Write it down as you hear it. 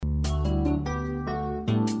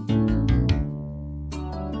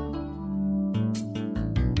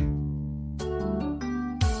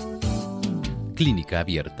Clínica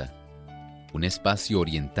Abierta, un espacio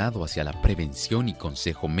orientado hacia la prevención y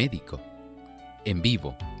consejo médico, en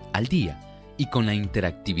vivo, al día y con la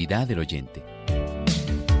interactividad del oyente.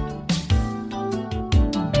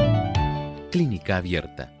 Clínica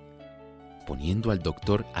Abierta, poniendo al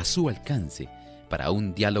doctor a su alcance para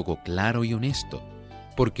un diálogo claro y honesto,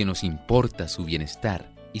 porque nos importa su bienestar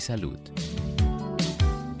y salud.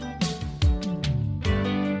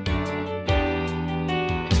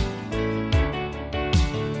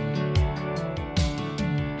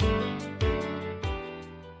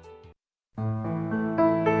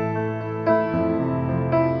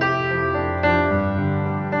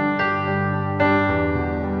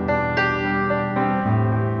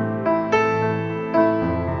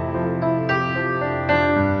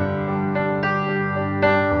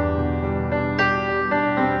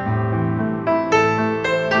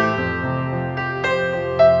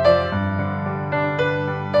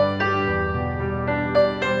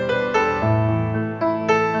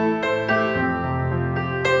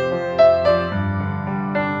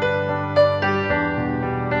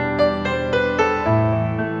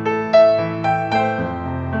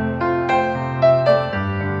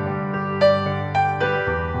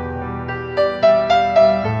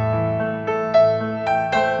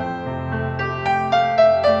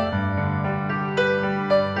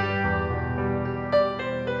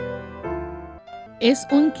 Es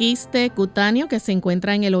un quiste cutáneo que se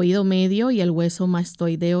encuentra en el oído medio y el hueso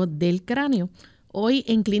mastoideo del cráneo. Hoy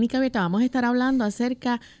en Clínica Abierta vamos a estar hablando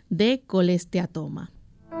acerca de colesteatoma.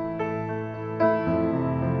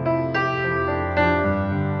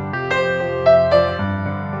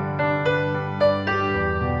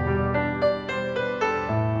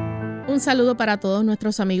 Un saludo para todos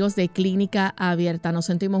nuestros amigos de Clínica Abierta. Nos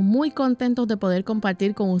sentimos muy contentos de poder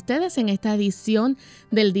compartir con ustedes en esta edición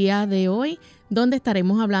del día de hoy, donde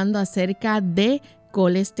estaremos hablando acerca de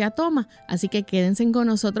colesteatoma. Así que quédense con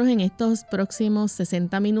nosotros en estos próximos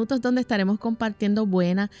 60 minutos, donde estaremos compartiendo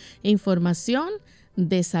buena información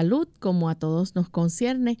de salud, como a todos nos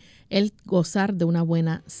concierne el gozar de una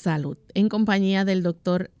buena salud. En compañía del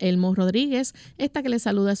doctor Elmo Rodriguez, esta que le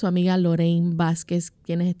saluda a su amiga Lorraine Vázquez,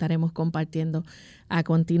 quienes estaremos compartiendo a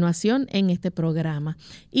continuación en este programa.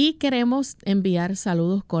 Y queremos enviar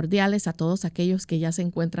saludos cordiales a todos aquellos que ya se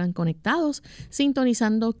encuentran conectados,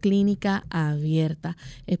 sintonizando Clínica Abierta.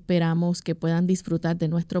 Esperamos que puedan disfrutar de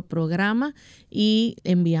nuestro programa y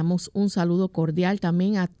enviamos un saludo cordial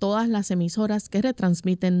también a todas las emisoras que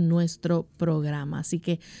retransmiten nuestro programa. Así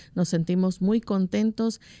que nos sentimos muy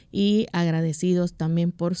contentos y agradecidos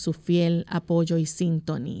también por su fiel apoyo y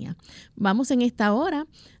sintonía. Vamos en esta hora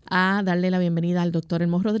a darle la bienvenida al doctor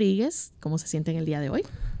Elmo Rodríguez. ¿Cómo se siente en el día de hoy?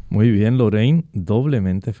 Muy bien, Lorraine,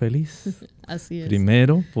 doblemente feliz. Así es.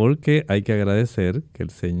 Primero, porque hay que agradecer que el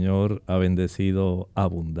Señor ha bendecido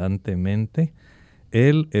abundantemente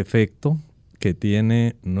el efecto que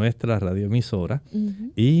tiene nuestra radioemisora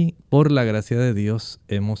y por la gracia de Dios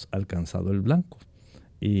hemos alcanzado el blanco.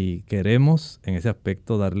 Y queremos en ese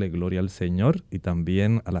aspecto darle gloria al Señor y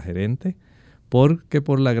también a la gerente, porque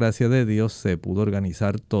por la gracia de Dios se pudo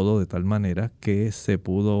organizar todo de tal manera que se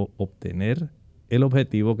pudo obtener el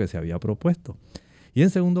objetivo que se había propuesto. Y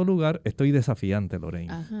en segundo lugar, estoy desafiante,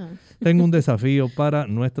 Lorraine. Tengo un desafío para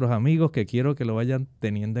nuestros amigos que quiero que lo vayan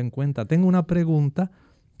teniendo en cuenta. Tengo una pregunta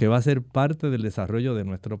que va a ser parte del desarrollo de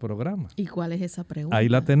nuestro programa. ¿Y cuál es esa pregunta? Ahí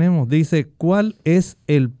la tenemos. Dice, ¿cuál es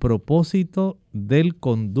el propósito del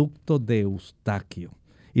conducto de Eustaquio?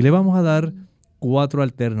 Y le vamos a dar 4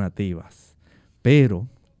 alternativas. Pero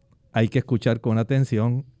hay que escuchar con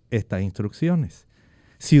atención estas instrucciones.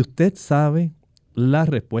 Si usted sabe la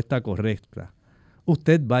respuesta correcta,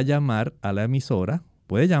 usted va a llamar a la emisora,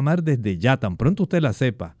 puede llamar desde ya, tan pronto usted la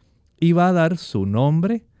sepa, y va a dar su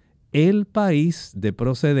nombre, el país de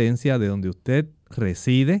procedencia de donde usted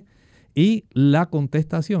reside y la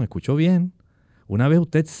contestación. ¿Escuchó bien? Una vez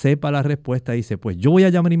usted sepa la respuesta, dice, pues yo voy a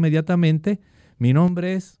llamar inmediatamente, mi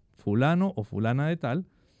nombre es fulano o fulana de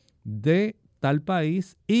tal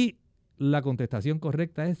país y la contestación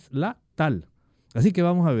correcta es la tal. Así que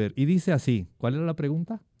vamos a ver. Y dice así, ¿cuál era la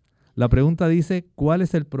pregunta? La pregunta dice, ¿cuál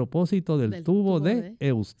es el propósito del tubo de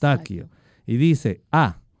Eustaquio? Y dice,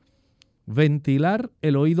 A, ventilar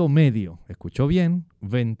el oído medio. ¿Escuchó bien?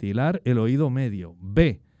 Ventilar el oído medio.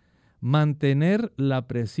 B, mantener la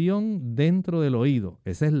presión dentro del oído.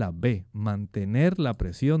 Esa es la B, mantener la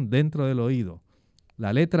presión dentro del oído.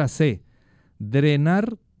 La letra C,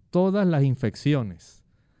 drenar todas las infecciones.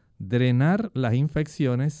 Drenar las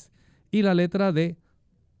infecciones. Y la letra D,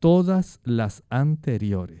 todas las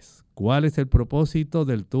anteriores. ¿Cuál es el propósito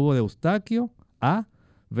del tubo de Eustaquio? A,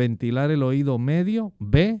 ventilar el oído medio.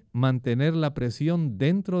 B, mantener la presión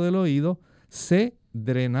dentro del oído. C,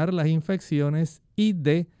 drenar las infecciones. Y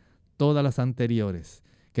D, todas las anteriores.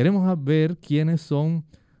 Queremos ver quiénes son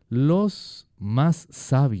los más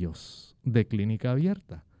sabios de Clínica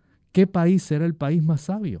Abierta. ¿Qué país será el país más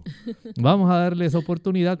sabio? Vamos a darles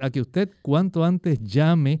oportunidad a que usted cuanto antes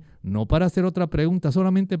llame, no para hacer otra pregunta,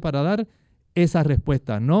 solamente para dar esa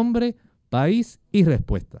respuesta. Nombre, país y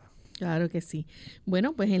respuesta. Claro que sí.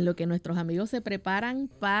 Bueno, pues en lo que nuestros amigos se preparan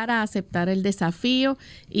para aceptar el desafío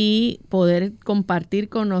y poder compartir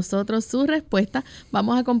con nosotros sus respuestas,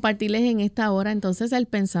 vamos a compartirles en esta hora entonces el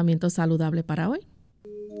pensamiento saludable para hoy.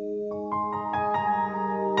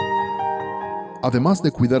 Además de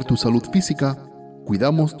cuidar tu salud física,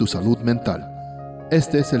 cuidamos tu salud mental.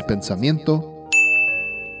 Este es el pensamiento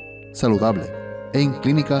saludable en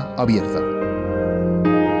Clínica Abierta.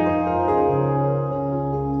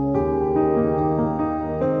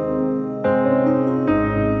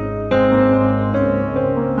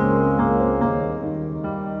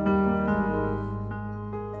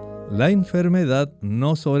 La enfermedad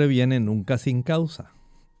no sobreviene nunca sin causa.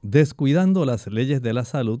 Descuidando las leyes de la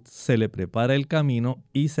salud, se le prepara el camino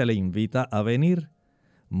y se le invita a venir.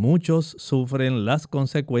 Muchos sufren las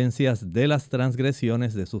consecuencias de las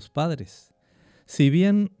transgresiones de sus padres. Si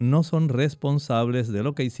bien no son responsables de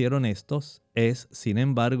lo que hicieron estos, es, sin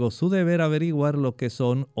embargo, su deber averiguar lo que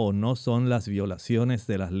son o no son las violaciones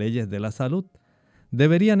de las leyes de la salud.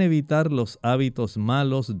 Deberían evitar los hábitos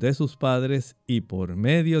malos de sus padres y, por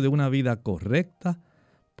medio de una vida correcta,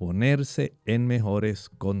 ponerse en mejores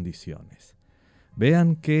condiciones.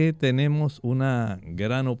 Vean que tenemos una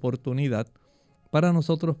gran oportunidad para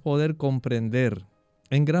nosotros poder comprender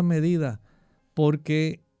en gran medida por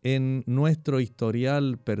qué en nuestro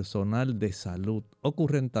historial personal de salud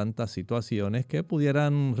ocurren tantas situaciones que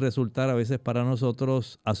pudieran resultar a veces para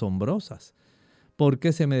nosotros asombrosas. ¿Por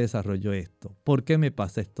qué se me desarrolló esto? ¿Por qué me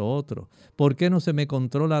pasa esto otro? ¿Por qué no se me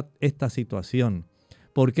controla esta situación?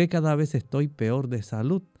 ¿Por qué cada vez estoy peor de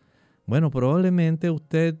salud? Bueno, probablemente a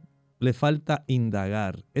usted le falta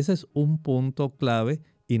indagar. Ese es un punto clave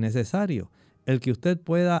y necesario. El que usted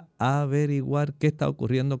pueda averiguar qué está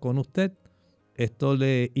ocurriendo con usted. Esto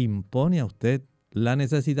le impone a usted la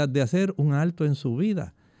necesidad de hacer un alto en su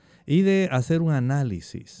vida y de hacer un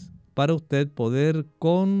análisis para usted poder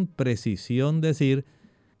con precisión decir,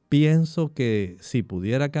 pienso que si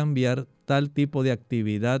pudiera cambiar tal tipo de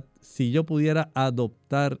actividad, si yo pudiera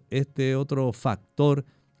adoptar este otro factor,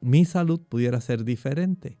 mi salud pudiera ser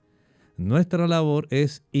diferente. Nuestra labor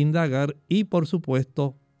es indagar y, por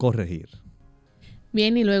supuesto, corregir.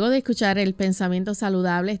 Bien, y luego de escuchar el pensamiento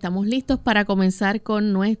saludable, estamos listos para comenzar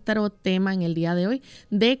con nuestro tema en el día de hoy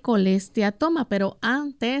de colesteatoma. Pero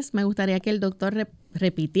antes me gustaría que el doctor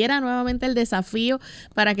repitiera nuevamente el desafío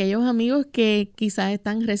para aquellos amigos que quizás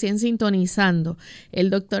están recién sintonizando. El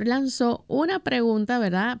doctor lanzó una pregunta,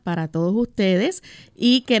 ¿verdad?, para todos ustedes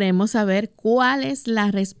y queremos saber cuál es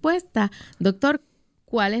la respuesta. Doctor,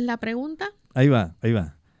 ¿cuál es la pregunta? Ahí va.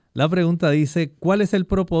 La pregunta dice, ¿cuál es el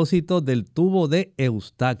propósito del tubo de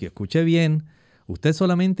Eustaquio? Escuche bien, usted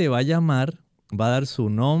solamente va a llamar, va a dar su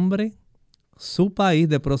nombre, su país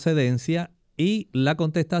de procedencia y la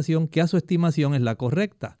contestación que a su estimación es la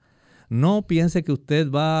correcta. No piense que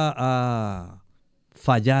usted va a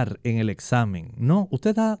fallar en el examen. No,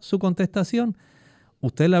 usted da su contestación.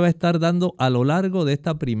 Usted la va a estar dando a lo largo de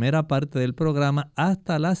esta primera parte del programa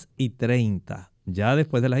hasta las 1:30. Ya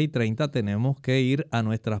después de las 1:30 tenemos que ir a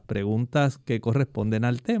nuestras preguntas que corresponden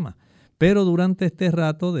al tema. Pero durante este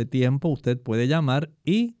rato de tiempo usted puede llamar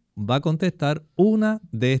y va a contestar una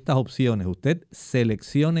de estas opciones. Usted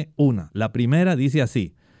seleccione una. La primera dice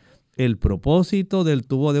así: el propósito del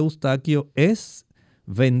tubo de Eustaquio es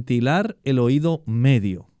ventilar el oído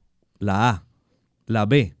medio. La A. La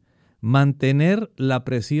B, mantener la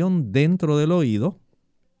presión dentro del oído.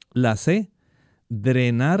 La C,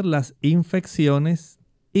 drenar las infecciones.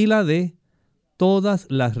 Y la D, todas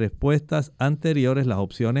las respuestas anteriores, las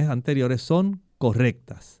opciones anteriores son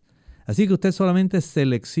correctas. Así que usted solamente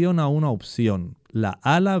selecciona una opción, la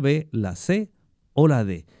A, la B, la C o la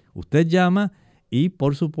D. Usted llama y,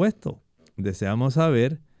 por supuesto, deseamos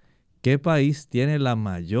saber qué país tiene la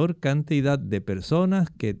mayor cantidad de personas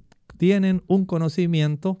que tienen un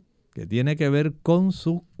conocimiento que tiene que ver con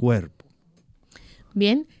su cuerpo.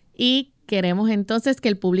 Bien, y queremos entonces que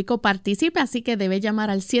el público participe, así que debe llamar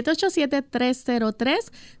al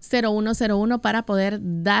 787-303-0101 para poder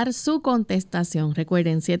dar su contestación.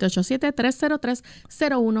 Recuerden,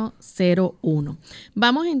 787-303-0101.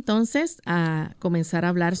 Vamos entonces a comenzar a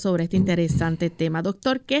hablar sobre este interesante tema.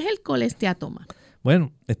 Doctor, ¿qué es el colesteatoma?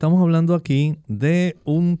 Bueno, estamos hablando aquí de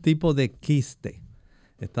un tipo de quiste.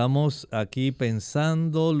 Estamos aquí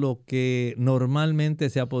pensando lo que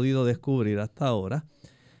normalmente se ha podido descubrir hasta ahora.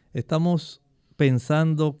 Estamos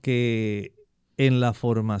pensando que en la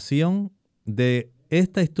formación de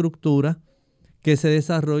esta estructura que se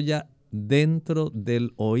desarrolla dentro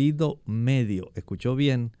del oído medio. ¿Escuchó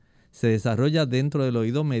bien? Se desarrolla dentro del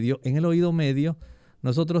oído medio. En el oído medio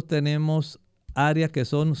nosotros tenemos áreas que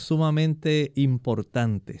son sumamente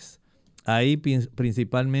importantes. Ahí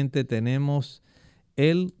principalmente tenemos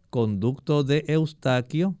el conducto de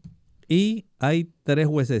Eustaquio y hay 3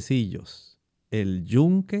 huesecillos: el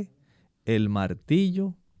yunque, el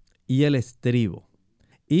martillo y el estribo.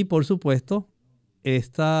 Y por supuesto,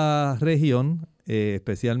 esta región,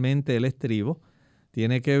 especialmente el estribo,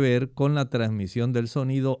 tiene que ver con la transmisión del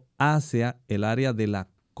sonido hacia el área de la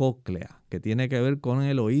cóclea, que tiene que ver con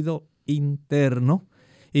el oído interno,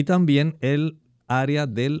 y también el área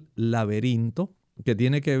del laberinto, que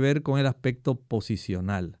tiene que ver con el aspecto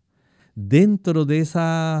posicional. Dentro de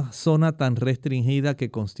esa zona tan restringida que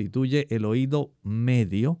constituye el oído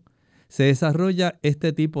medio, se desarrolla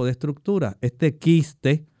este tipo de estructura. Este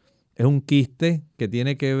quiste es un quiste que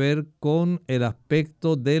tiene que ver con el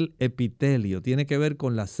aspecto del epitelio, tiene que ver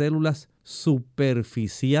con las células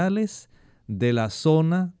superficiales de la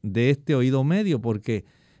zona de este oído medio, porque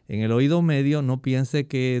en el oído medio no piense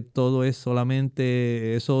que todo es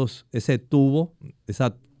solamente ese tubo,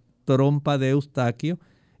 esa trompa de Eustaquio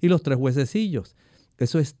y los 3 huesecillos.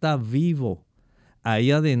 Eso está vivo.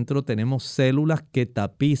 Ahí adentro tenemos células que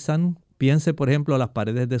tapizan, piense por ejemplo a las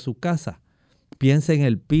paredes de su casa, piense en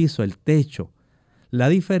el piso, el techo. La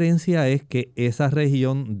diferencia es que esa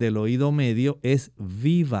región del oído medio es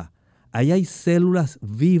viva. Ahí hay células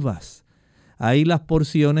vivas. Hay las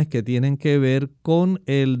porciones que tienen que ver con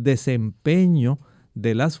el desempeño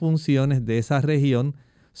de las funciones de esa región.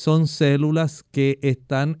 Son células que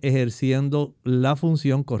están ejerciendo la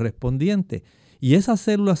función correspondiente. Y esas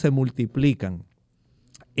células se multiplican.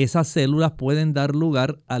 Esas células pueden dar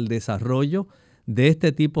lugar al desarrollo de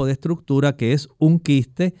este tipo de estructura, que es un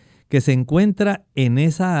quiste que se encuentra en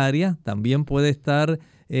esa área. También puede estar,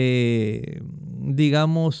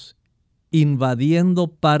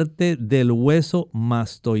 invadiendo parte del hueso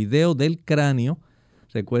mastoideo del cráneo.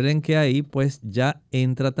 Recuerden que ahí pues ya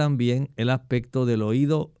entra también el aspecto del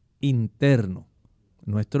oído interno.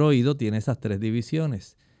 Nuestro oído tiene esas 3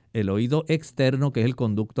 divisiones. El oído externo, que es el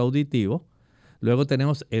conducto auditivo. Luego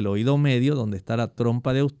tenemos el oído medio, donde está la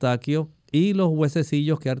trompa de Eustaquio, y los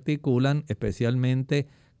huesecillos que articulan especialmente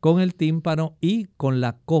con el tímpano y con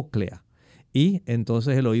la cóclea. Y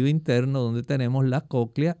entonces el oído interno, donde tenemos la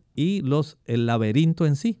cóclea y el laberinto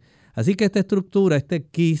en sí. Así que esta estructura, este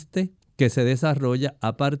quiste que se desarrolla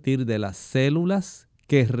a partir de las células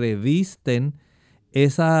que revisten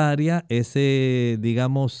esa área, ese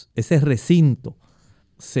recinto,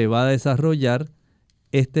 se va a desarrollar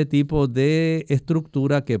este tipo de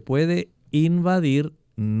estructura que puede invadir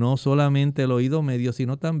no solamente el oído medio,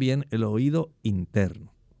 sino también el oído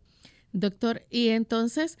interno. Doctor, y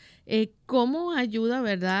entonces, ¿cómo ayuda,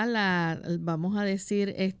 verdad, vamos a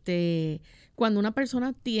decir, cuando una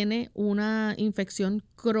persona tiene una infección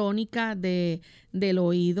crónica del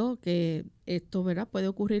oído, que esto, verdad, puede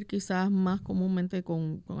ocurrir quizás más comúnmente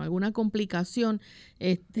con alguna complicación,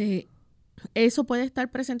 ¿eso puede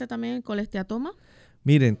estar presente también en colesteatoma?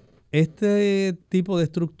 Miren, este tipo de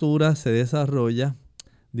estructura se desarrolla,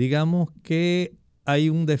 digamos que hay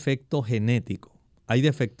un defecto genético. Hay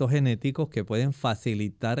defectos genéticos que pueden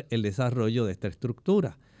facilitar el desarrollo de esta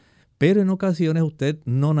estructura, pero en ocasiones usted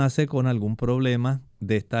no nace con algún problema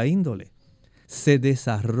de esta índole. Se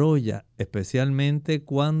desarrolla especialmente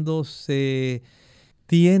cuando se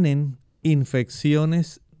tienen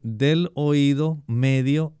infecciones del oído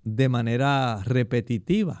medio de manera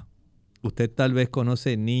repetitiva. Usted tal vez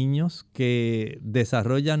conoce niños que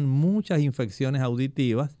desarrollan muchas infecciones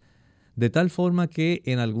auditivas, de tal forma que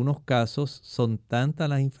en algunos casos son tantas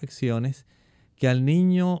las infecciones que al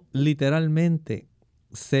niño literalmente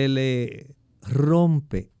se le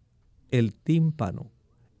rompe el tímpano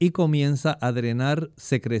y comienza a drenar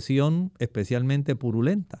secreción especialmente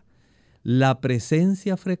purulenta. La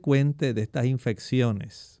presencia frecuente de estas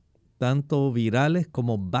infecciones, tanto virales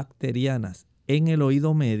como bacterianas, en el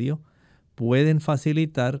oído medio pueden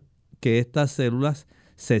facilitar que estas células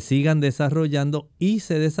se sigan desarrollando y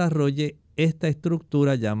se desarrolle esta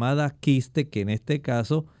estructura llamada quiste, que en este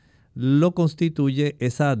caso lo constituye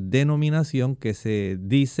esa denominación que se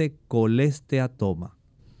dice colesteatoma.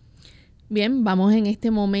 Bien, vamos en este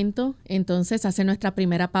momento entonces a hacer nuestra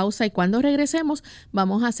primera pausa y cuando regresemos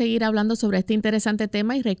vamos a seguir hablando sobre este interesante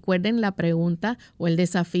tema y recuerden la pregunta o el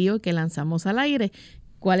desafío que lanzamos al aire.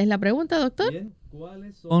 ¿Cuál es la pregunta, doctor? Bien,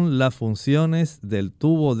 ¿cuáles son las funciones del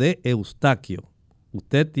tubo de Eustaquio?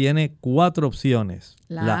 Usted tiene 4 opciones.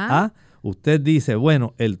 La A, usted dice,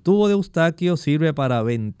 bueno, el tubo de Eustaquio sirve para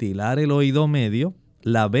ventilar el oído medio.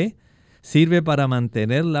 La B, sirve para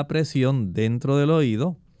mantener la presión dentro del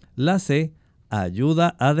oído. La C,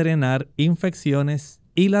 ayuda a drenar infecciones.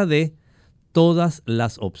 Y la D, todas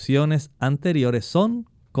las opciones anteriores son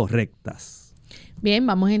correctas. Bien,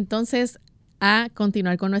 vamos entonces a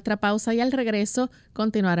continuar con nuestra pausa y al regreso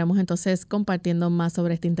continuaremos entonces compartiendo más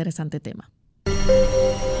sobre este interesante tema.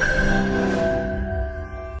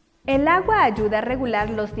 El agua ayuda a regular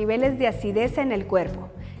los niveles de acidez en el cuerpo.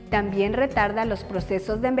 También retarda los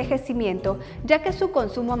procesos de envejecimiento, ya que su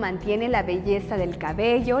consumo mantiene la belleza del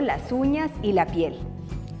cabello, las uñas y la piel.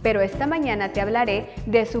 Pero esta mañana te hablaré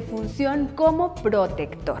de su función como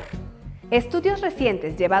protector. Estudios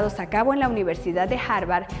recientes llevados a cabo en la Universidad de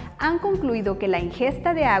Harvard han concluido que la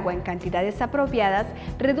ingesta de agua en cantidades apropiadas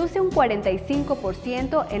reduce un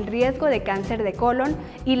 45% el riesgo de cáncer de colon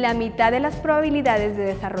y la mitad de las probabilidades de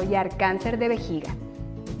desarrollar cáncer de vejiga,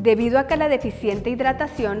 debido a que la deficiente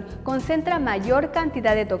hidratación concentra mayor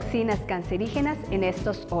cantidad de toxinas cancerígenas en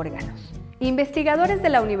estos órganos. Investigadores de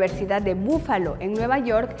la Universidad de Buffalo, en Nueva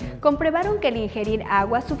York, comprobaron que el ingerir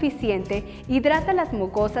agua suficiente hidrata las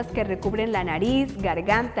mucosas que recubren la nariz,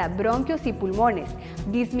 garganta, bronquios y pulmones,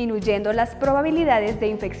 disminuyendo las probabilidades de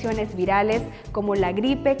infecciones virales como la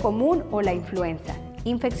gripe común o la influenza,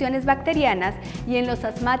 infecciones bacterianas y en los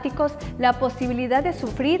asmáticos la posibilidad de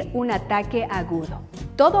sufrir un ataque agudo.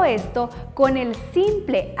 Todo esto con el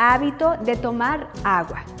simple hábito de tomar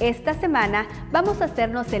agua. Esta semana vamos a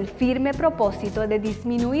hacernos el firme propósito de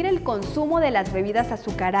disminuir el consumo de las bebidas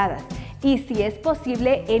azucaradas y, si es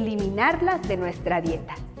posible, eliminarlas de nuestra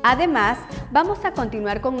dieta. Además, vamos a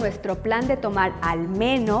continuar con nuestro plan de tomar al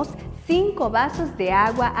menos 5 vasos de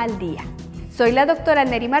agua al día. Soy la doctora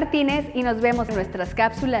Neri Martínez y nos vemos en nuestras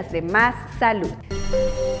cápsulas de Más Salud.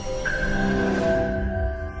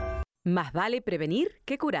 Más vale prevenir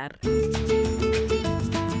que curar.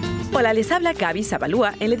 Hola, les habla Gaby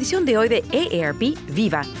Zabalúa en la edición de hoy de AARP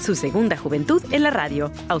Viva, su segunda juventud en la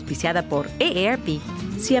radio, auspiciada por AARP.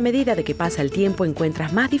 Si a medida de que pasa el tiempo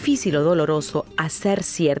encuentras más difícil o doloroso hacer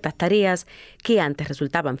ciertas tareas que antes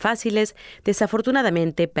resultaban fáciles,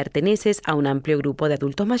 desafortunadamente perteneces a un amplio grupo de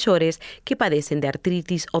adultos mayores que padecen de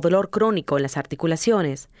artritis o dolor crónico en las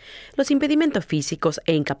articulaciones. Los impedimentos físicos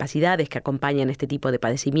e incapacidades que acompañan este tipo de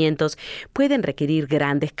padecimientos pueden requerir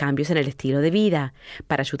grandes cambios en el estilo de vida.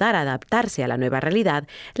 Para ayudar a adaptarse a la nueva realidad,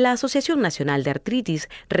 la Asociación Nacional de Artritis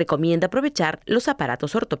recomienda aprovechar los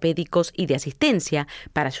aparatos ortopédicos y de asistencia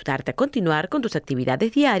para ayudarte a continuar con tus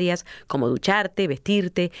actividades diarias, como ducharte,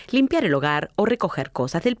 vestirte, limpiar el hogar o recoger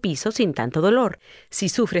cosas del piso sin tanto dolor. Si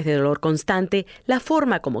sufres de dolor constante, la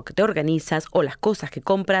forma como te organizas o las cosas que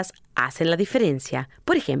compras hacen la diferencia.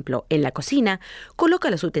 Por ejemplo, en la cocina, coloca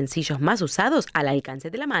los utensilios más usados al alcance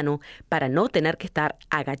de la mano para no tener que estar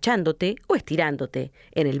agachándote o estirándote.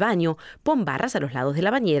 En el baño, pon barras a los lados de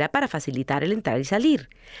la bañera para facilitar el entrar y salir,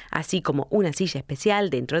 así como una silla especial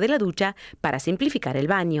dentro de la ducha para simplificar el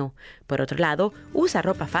baño. Por otro lado, usa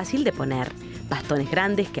ropa fácil de poner, bastones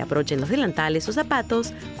grandes que abrochen los delantales o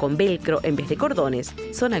zapatos con velcro en vez de cordones.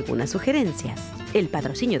 Son algunas sugerencias. El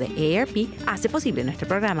patrocinio de AARP hace posible nuestro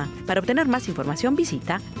programa. Para obtener más información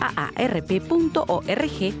visita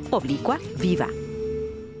aarp.org/viva.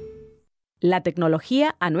 La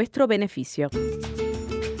tecnología a nuestro beneficio.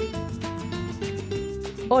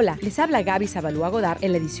 Hola, les habla Gaby Zabalúa Godard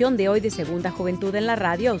en la edición de hoy de Segunda Juventud en la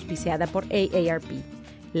Radio, auspiciada por AARP.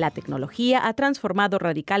 La tecnología ha transformado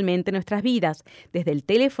radicalmente nuestras vidas, desde el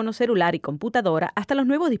teléfono celular y computadora hasta los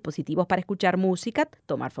nuevos dispositivos para escuchar música,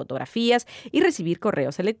 tomar fotografías y recibir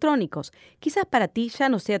correos electrónicos. Quizás para ti ya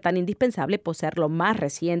no sea tan indispensable poseer lo más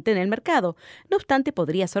reciente en el mercado. No obstante,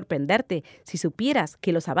 podría sorprenderte si supieras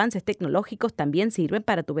que los avances tecnológicos también sirven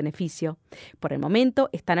para tu beneficio. Por el momento,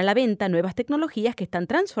 están a la venta nuevas tecnologías que están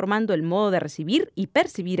transformando el modo de recibir y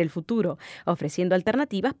percibir el futuro, ofreciendo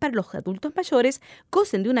alternativas para los adultos mayores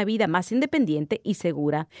gocen de una vida más independiente y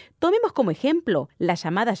segura. Tomemos como ejemplo la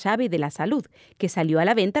llamada llave de la salud, que salió a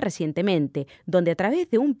la venta recientemente, donde a través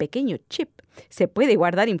de un pequeño chip Se puede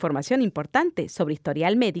guardar información importante sobre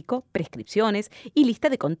historial médico, prescripciones y lista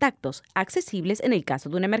de contactos accesibles en el caso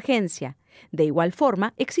de una emergencia. De igual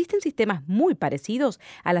forma, existen sistemas muy parecidos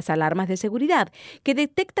a las alarmas de seguridad que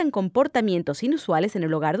detectan comportamientos inusuales en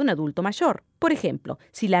el hogar de un adulto mayor. Por ejemplo,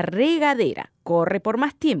 si la regadera corre por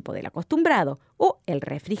más tiempo del acostumbrado o el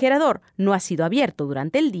refrigerador no ha sido abierto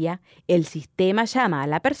durante el día, el sistema llama a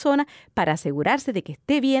la persona para asegurarse de que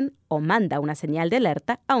esté bien o manda una señal de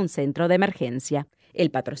alerta a un centro de emergencia. El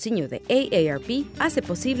patrocinio de AARP hace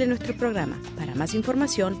posible nuestro programa. Para más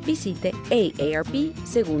información, visite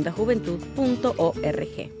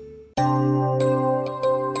aarpsegundajuventud.org.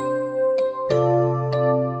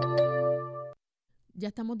 Ya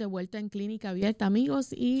estamos de vuelta en Clínica Abierta, amigos,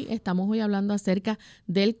 y estamos hoy hablando acerca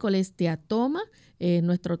del colesteatoma.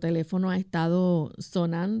 Nuestro teléfono ha estado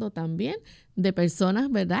sonando también de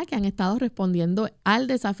personas, ¿verdad?, que han estado respondiendo al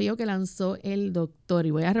desafío que lanzó el doctor.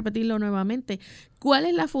 Y voy a repetirlo nuevamente. ¿Cuál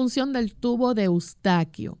es la función del tubo de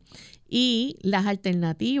Eustaquio? Y las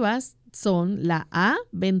alternativas son la A,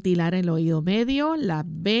 ventilar el oído medio; la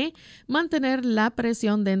B, mantener la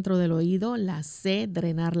presión dentro del oído; la C,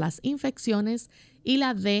 drenar las infecciones; y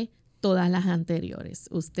la D, todas las anteriores.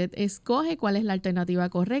 Usted escoge cuál es la alternativa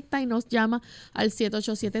correcta y nos llama al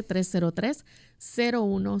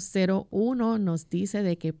 787-303-0101. Nos dice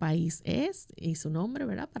de qué país es y su nombre,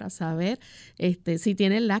 ¿verdad?, para saber si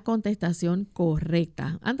tiene la contestación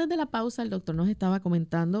correcta. Antes de la pausa, el doctor nos estaba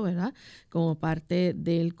comentando, ¿verdad?, como parte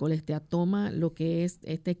del colesteatoma, lo que es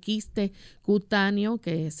este quiste cutáneo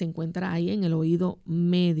que se encuentra ahí en el oído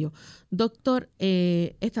medio. Doctor,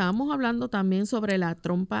 estábamos hablando también sobre la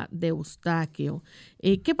trompa de Eustaquio.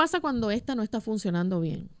 ¿Qué pasa cuando esta no está funcionando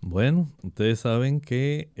bien? Bueno, ustedes saben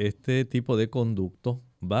que este tipo de conducto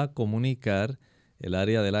va a comunicar el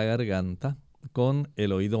área de la garganta con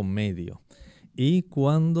el oído medio. Y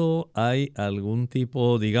cuando hay algún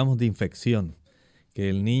tipo, digamos, de infección, que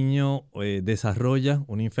el niño desarrolla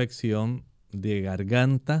una infección de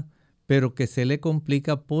garganta, pero que se le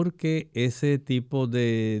complica porque ese tipo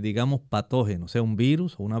de, digamos, patógeno, sea un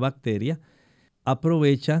virus o una bacteria,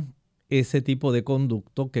 aprovecha ese tipo de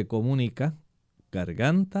conducto que comunica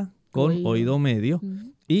garganta con oído medio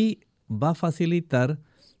y va a facilitar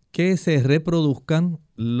que se reproduzcan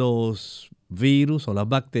los virus o las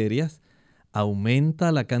bacterias,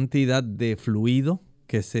 aumenta la cantidad de fluido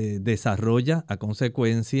que se desarrolla a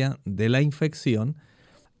consecuencia de la infección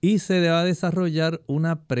y se va a desarrollar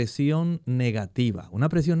una presión negativa. Una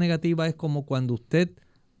presión negativa es como cuando usted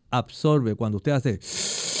absorbe, cuando usted hace...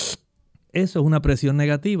 Eso es una presión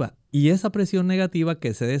negativa. Y esa presión negativa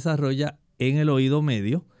que se desarrolla en el oído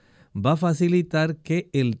medio va a facilitar que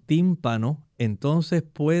el tímpano entonces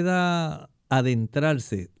pueda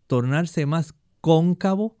adentrarse, tornarse más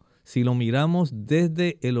cóncavo. Si lo miramos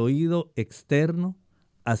desde el oído externo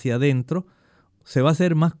hacia adentro, se va a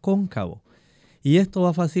hacer más cóncavo. Y esto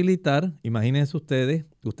va a facilitar, imagínense ustedes,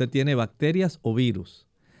 usted tiene bacterias o virus.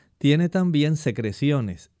 Tiene también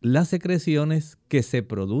secreciones. Las secreciones que se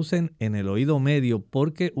producen en el oído medio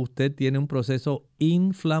porque usted tiene un proceso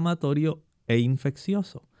inflamatorio e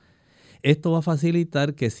infeccioso. Esto va a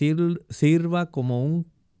facilitar que sirva como un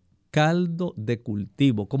caldo de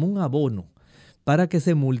cultivo, como un abono, para que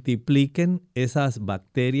se multipliquen esas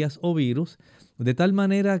bacterias o virus, de tal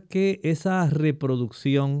manera que esa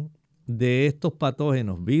reproducción de estos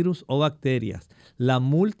patógenos, virus o bacterias, la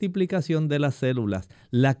multiplicación de las células,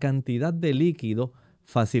 la cantidad de líquido,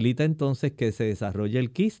 facilita entonces que se desarrolle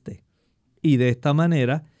el quiste. Y de esta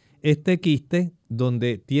manera, este quiste,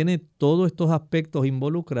 donde tiene todos estos aspectos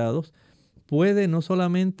involucrados, puede no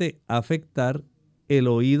solamente afectar el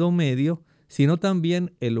oído medio, sino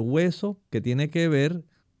también el hueso que tiene que ver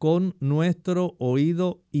con nuestro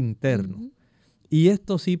oído interno. Uh-huh. Y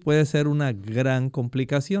esto sí puede ser una gran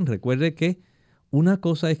complicación. Recuerde que una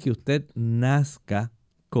cosa es que usted nazca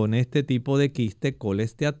con este tipo de quiste,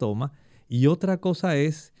 colesteatoma, y otra cosa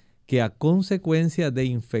es que a consecuencia de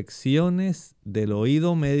infecciones del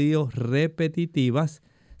oído medio repetitivas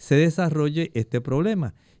se desarrolle este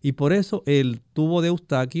problema. Y por eso el tubo de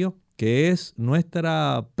Eustaquio, que es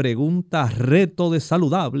nuestra pregunta reto de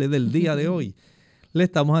saludable del día de hoy, le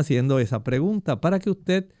estamos haciendo esa pregunta para que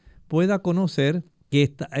usted pueda conocer que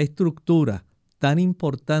esta estructura tan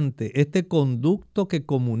importante, este conducto que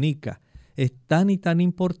comunica, es tan y tan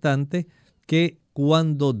importante que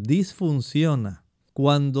cuando disfunciona,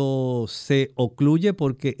 cuando se ocluye,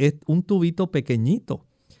 porque es un tubito pequeñito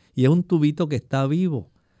y es un tubito que está vivo.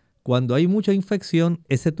 Cuando hay mucha infección,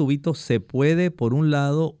 ese tubito se puede, por un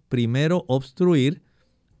lado, primero obstruir,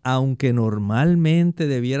 aunque normalmente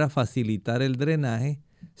debiera facilitar el drenaje,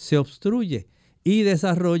 se obstruye. y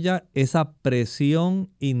desarrolla esa presión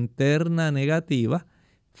interna negativa,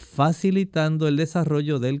 facilitando el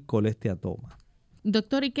desarrollo del colesteatoma.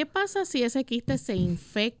 Doctor, ¿y qué pasa si ese quiste se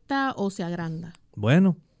infecta o se agranda?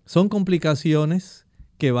 Bueno, son complicaciones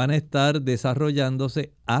que van a estar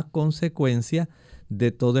desarrollándose a consecuencia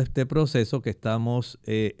de todo este proceso que estamos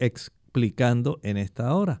explicando en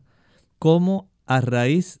esta hora. Cómo a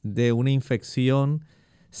raíz de una infección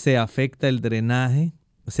se afecta el drenaje,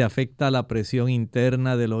 se afecta la presión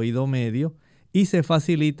interna del oído medio y se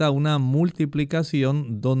facilita una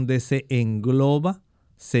multiplicación donde se engloba,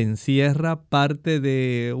 se encierra parte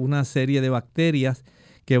de una serie de bacterias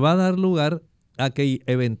que va a dar lugar a que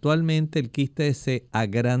eventualmente el quiste se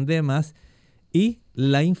agrande más y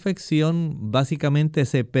la infección básicamente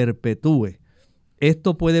se perpetúe.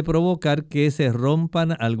 Esto puede provocar que se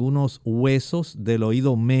rompan algunos huesos del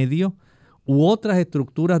oído medio u otras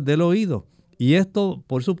estructuras del oído. Y esto,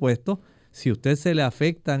 por supuesto, si a usted se le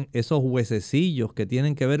afectan esos huesecillos que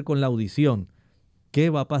tienen que ver con la audición,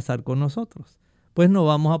 ¿qué va a pasar con nosotros? Pues no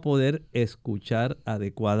vamos a poder escuchar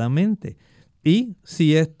adecuadamente. Y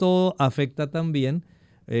si esto afecta también,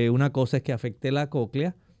 una cosa es que afecte la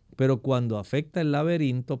cóclea, pero cuando afecta el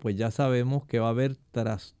laberinto, pues ya sabemos que va a haber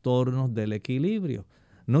trastornos del equilibrio.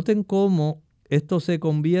 Noten cómo esto se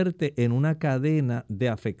convierte en una cadena de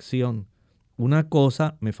afección. Una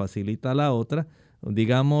cosa me facilita la otra.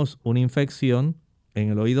 Digamos, una infección en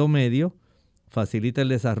el oído medio facilita el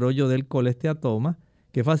desarrollo del colesteatoma,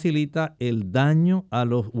 que facilita el daño a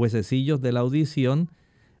los huesecillos de la audición,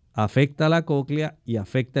 afecta la cóclea y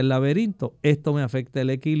afecta el laberinto. Esto me afecta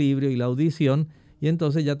el equilibrio y la audición, y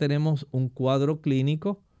entonces ya tenemos un cuadro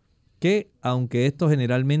clínico que, aunque esto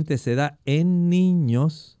generalmente se da en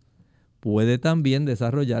niños, puede también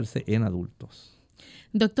desarrollarse en adultos.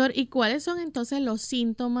 Doctor, ¿y cuáles son entonces los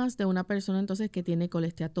síntomas de una persona entonces que tiene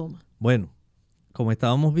colesteatoma? Bueno, como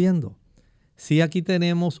estábamos viendo, si aquí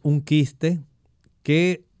tenemos un quiste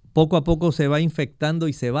que poco a poco se va infectando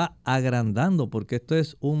y se va agrandando, porque esto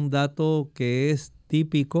es un dato que es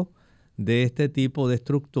típico de este tipo de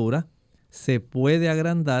estructura, se puede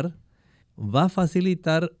agrandar, va a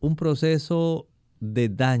facilitar un proceso de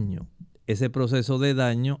daño. Ese proceso de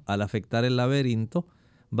daño, al afectar el laberinto,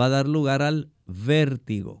 va a dar lugar al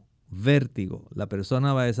vértigo. La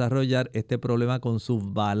persona va a desarrollar este problema con su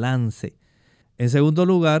balance. En segundo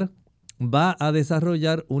lugar, va a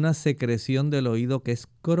desarrollar una secreción del oído que es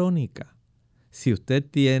crónica. Si usted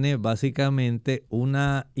tiene básicamente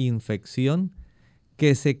una infección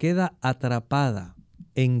que se queda atrapada,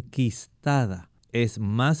 enquistada, es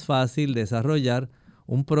más fácil desarrollar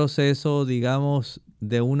un proceso, digamos,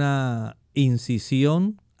 de una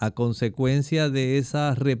incisión a consecuencia de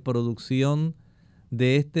esa reproducción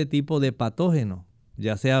de este tipo de patógeno,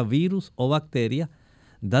 ya sea virus o bacteria,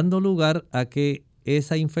 dando lugar a que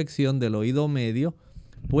esa infección del oído medio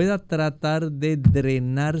pueda tratar de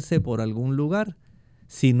drenarse por algún lugar.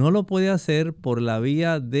 Si no lo puede hacer por la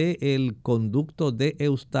vía del conducto de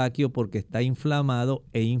Eustaquio porque está inflamado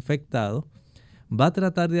e infectado, va a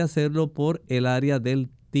tratar de hacerlo por el área del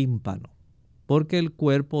tímpano, porque el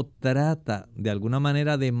cuerpo trata de alguna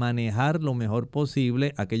manera de manejar lo mejor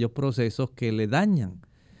posible aquellos procesos que le dañan.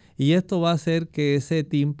 Y esto va a hacer que ese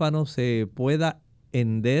tímpano se pueda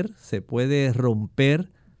hender, se puede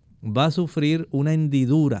romper, va a sufrir una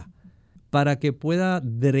hendidura para que pueda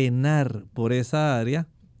drenar por esa área,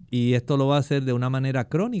 y esto lo va a hacer de una manera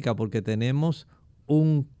crónica porque tenemos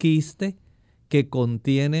un quiste que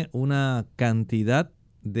contiene una cantidad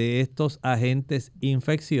de estos agentes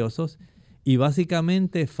infecciosos y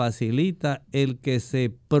básicamente facilita el que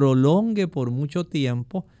se prolongue por mucho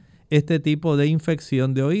tiempo este tipo de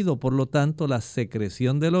infección de oído. Por lo tanto, la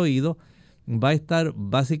secreción del oído va a estar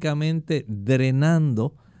básicamente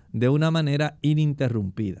drenando de una manera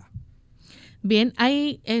ininterrumpida. Bien,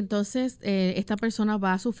 ahí entonces esta persona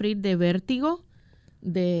va a sufrir de vértigo,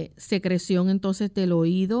 de secreción entonces del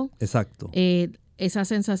oído. Exacto. Esa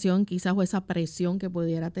sensación quizás o esa presión que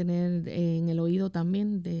pudiera tener en el oído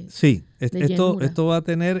también. Sí, esto va a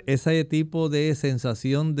tener ese tipo de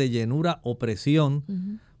sensación de llenura o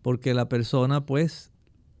presión, porque la persona pues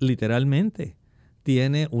literalmente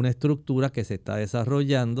tiene una estructura que se está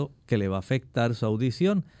desarrollando que le va a afectar su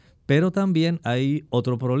audición. Pero también hay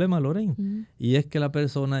otro problema, Lorraine, y es que la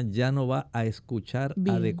persona ya no va a escuchar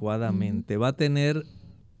adecuadamente. Va a tener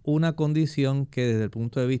una condición que desde el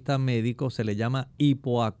punto de vista médico se le llama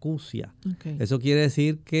hipoacusia. Okay. Eso quiere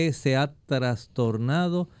decir que se ha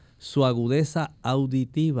trastornado su agudeza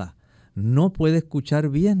auditiva. No puede escuchar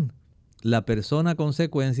bien. La persona a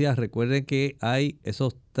consecuencia, recuerden que hay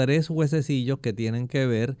esos 3 huesecillos que tienen que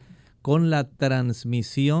ver con la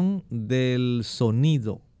transmisión del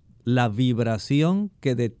sonido. La vibración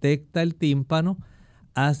que detecta el tímpano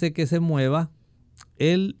hace que se mueva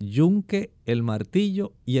el yunque, el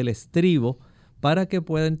martillo y el estribo para que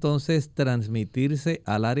pueda entonces transmitirse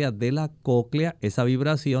al área de la cóclea esa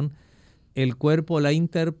vibración. El cuerpo la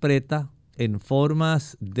interpreta en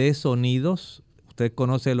formas de sonidos. Usted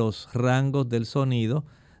conoce los rangos del sonido,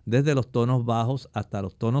 desde los tonos bajos hasta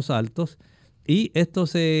los tonos altos, y esto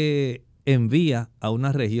se envía a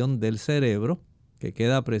una región del cerebro que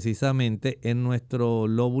queda precisamente en nuestro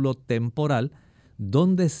lóbulo temporal,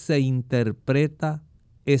 donde se interpreta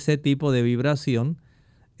ese tipo de vibración,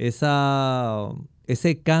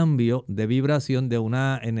 ese cambio de vibración de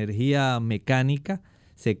una energía mecánica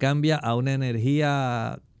se cambia a una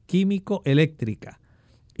energía químico-eléctrica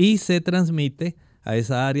y se transmite a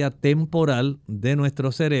esa área temporal de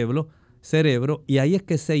nuestro cerebro, y ahí es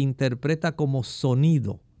que se interpreta como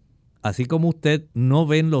sonido. Así como usted no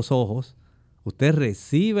ve en los ojos, usted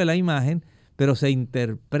recibe la imagen, pero se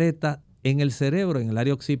interpreta en el cerebro, en el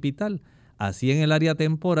área occipital. Así en el área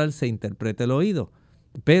temporal se interpreta el oído.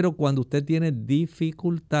 Pero cuando usted tiene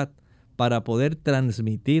dificultad para poder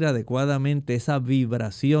transmitir adecuadamente esa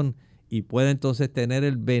vibración y puede entonces tener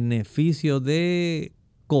el beneficio de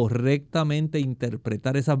correctamente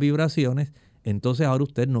interpretar esas vibraciones, entonces ahora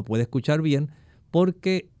usted no puede escuchar bien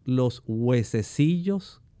porque los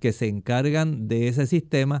huesecillos que se encargan de ese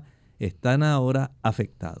sistema están ahora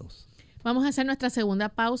afectados. Vamos a hacer nuestra segunda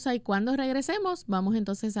pausa y cuando regresemos vamos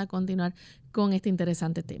entonces a continuar con este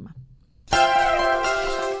interesante tema.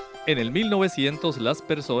 En el 1900 las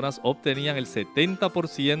personas obtenían el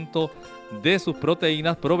 70% de sus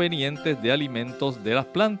proteínas provenientes de alimentos de las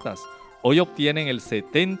plantas. Hoy obtienen el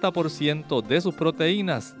 70% de sus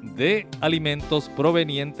proteínas de alimentos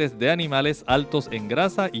provenientes de animales altos en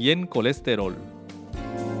grasa y en colesterol.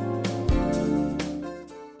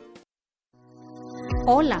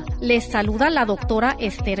 Hola, les saluda la doctora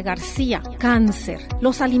Esther García. Cáncer.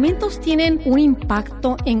 ¿Los alimentos tienen un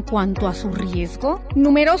impacto en cuanto a su riesgo?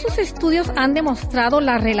 Numerosos estudios han demostrado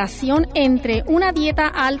la relación entre una dieta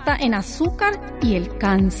alta en azúcar y el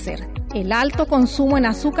cáncer. El alto consumo en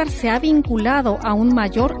azúcar se ha vinculado a un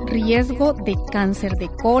mayor riesgo de cáncer de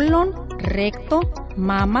colon, recto,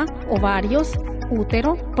 mama, ovarios,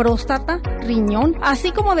 útero, próstata, riñón,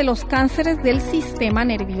 así como de los cánceres del sistema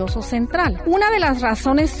nervioso central. Una de las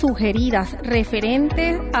razones sugeridas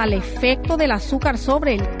referente al efecto del azúcar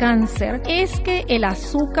sobre el cáncer es que el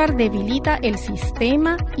azúcar debilita el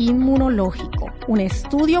sistema inmunológico. Un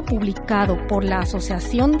estudio publicado por la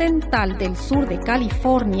Asociación Dental del Sur de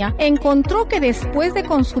California encontró que después de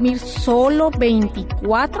consumir solo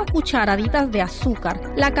 24 cucharaditas de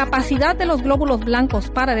azúcar, la capacidad de los glóbulos blancos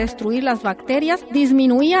para destruir las bacterias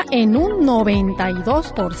disminuía en un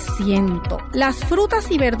 92%. Las frutas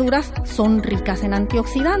y verduras son ricas en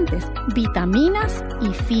antioxidantes, vitaminas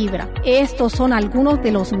y fibra. Estos son algunos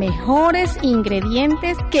de los mejores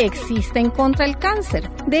ingredientes que existen contra el cáncer.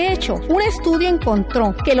 De hecho, un estudio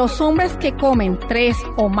encontró que los hombres que comen 3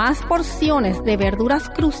 o más porciones de verduras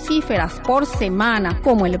crucíferas por semana,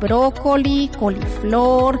 como el brócoli,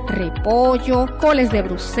 coliflor, repollo, coles de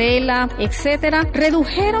Bruselas, etc.,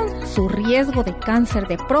 redujeron su riesgo de cáncer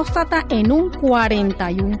de próstata en un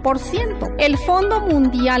 41%. El Fondo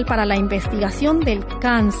Mundial para la Investigación del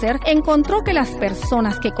Cáncer encontró que las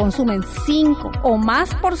personas que consumen 5 o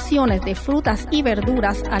más porciones de frutas y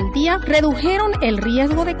verduras al día redujeron el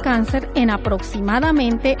riesgo de cáncer en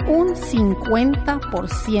aproximadamente un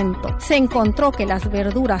 50%. Se encontró que las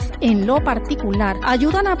verduras en lo particular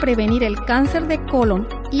ayudan a prevenir el cáncer de colon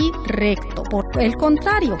y recto. Por el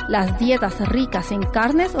contrario, las dietas ricas en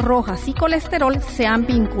carnes rojas y colesterol se han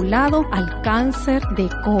vinculado al cáncer de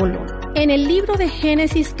colon. En el libro de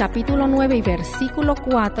Génesis capítulo 9 y versículo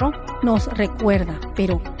 4 nos recuerda,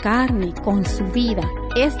 pero carne con su vida,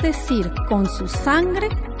 es decir, con su sangre,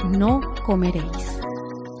 no comeréis.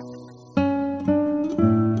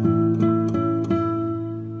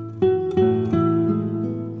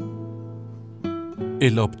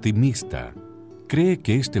 El optimista cree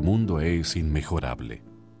que este mundo es inmejorable.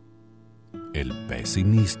 El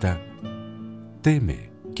pesimista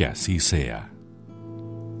teme que así sea.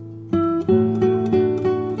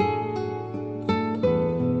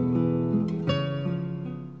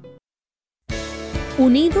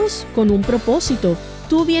 Unidos con un propósito,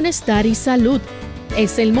 tu bienestar y salud.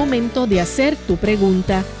 Es el momento de hacer tu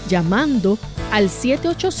pregunta llamando al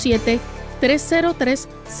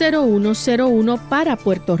 787-303-0101 para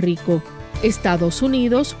Puerto Rico. Estados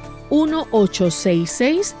Unidos,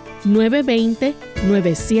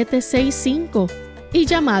 1-866-920-9765. Y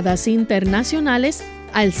llamadas internacionales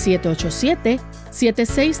al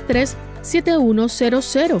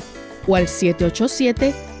 787-763-7100 o al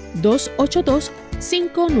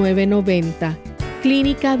 787-282-5990.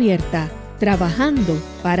 Clínica Abierta, trabajando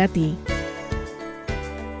para ti.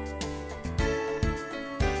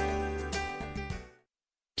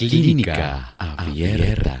 Clínica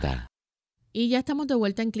Abierta. Y ya estamos de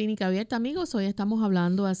vuelta en Clínica Abierta, amigos. Hoy estamos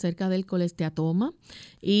hablando acerca del colesteatoma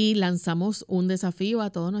y lanzamos un desafío a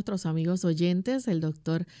todos nuestros amigos oyentes. El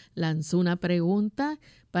doctor lanzó una pregunta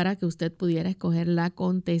para que usted pudiera escoger la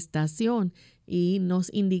contestación y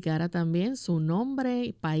nos indicara también su nombre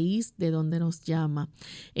y país de donde nos llama.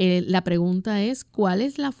 La pregunta es, ¿cuál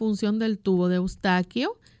es la función del tubo de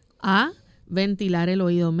Eustaquio? A, ventilar el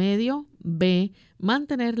oído medio. B,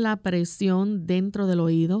 mantener la presión dentro del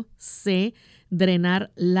oído. C,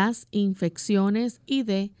 drenar las infecciones. Y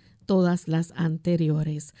D, todas las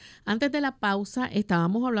anteriores. Antes de la pausa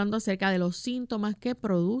estábamos hablando acerca de los síntomas que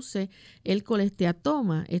produce el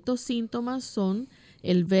colesteatoma. Estos síntomas son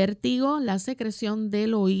el vértigo, la secreción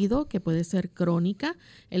del oído, que puede ser crónica.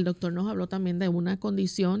 El doctor nos habló también de una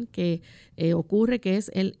condición que ocurre, que es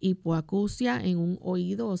el hipoacusia en un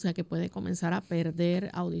oído, o sea que puede comenzar a perder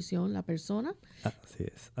audición la persona. Así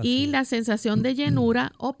es. Y la sensación de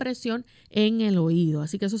llenura o presión en el oído.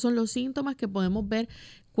 Así que esos son los síntomas que podemos ver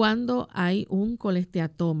cuando hay un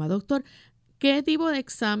colesteatoma. Doctor, ¿qué tipo de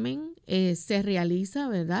examen se realiza,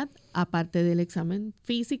 verdad? Aparte del examen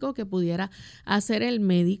físico que pudiera hacer el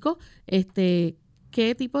médico, ¿qué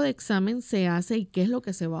tipo de examen se hace y qué es lo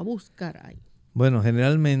que se va a buscar ahí? Bueno,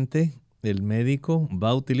 generalmente el médico va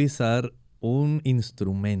a utilizar un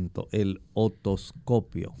instrumento, el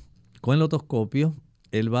otoscopio. Con el otoscopio,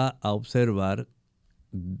 él va a observar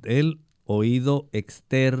el oído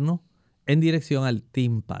externo en dirección al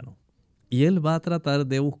tímpano. Y él va a tratar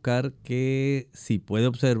de buscar que si puede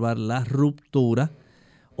observar la ruptura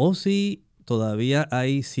o si todavía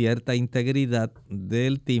hay cierta integridad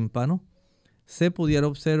del tímpano, se pudiera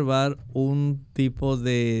observar un tipo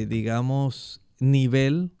de, digamos,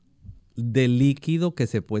 nivel de líquido que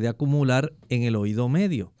se puede acumular en el oído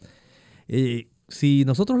medio. Si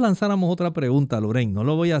nosotros lanzáramos otra pregunta, Lorraine, no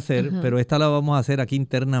lo voy a hacer, pero esta la vamos a hacer aquí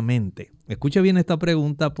internamente. Escuche bien esta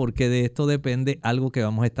pregunta porque de esto depende algo que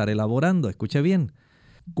vamos a estar elaborando. Escuche bien.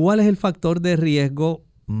 ¿Cuál es el factor de riesgo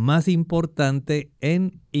más importante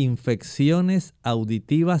en infecciones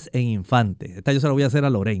auditivas en infantes? Esta yo se la voy a hacer a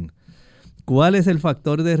Lorraine. ¿Cuál es el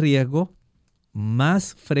factor de riesgo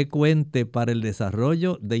más frecuente para el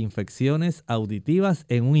desarrollo de infecciones auditivas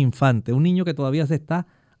en un infante? Un niño que todavía se está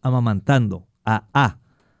amamantando. A,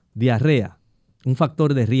 diarrea, un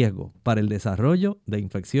factor de riesgo para el desarrollo de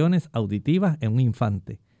infecciones auditivas en un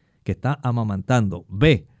infante que está amamantando.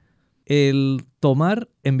 B, el tomar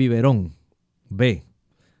en biberón. B,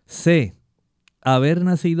 C, haber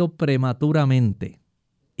nacido prematuramente.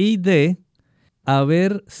 Y D,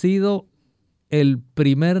 haber sido el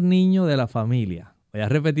primer niño de la familia. Voy a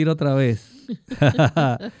repetir otra vez.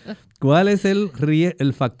 ¿Cuál es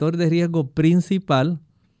el factor de riesgo principal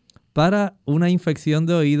para una infección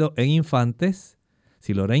de oído en infantes?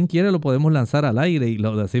 Si Lorraine quiere, lo podemos lanzar al aire y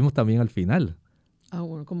lo decimos también al final.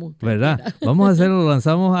 Bueno, como usted ¿verdad? quiera. Vamos a hacerlo, lo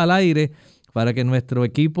lanzamos al aire para que nuestro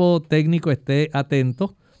equipo técnico esté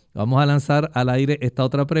atento. Vamos a lanzar al aire esta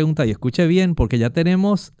otra pregunta y escuche bien porque ya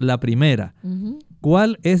tenemos la primera.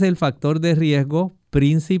 ¿Cuál es el factor de riesgo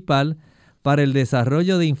principal para el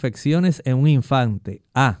desarrollo de infecciones en un infante?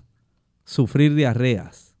 A, sufrir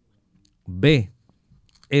diarreas. B,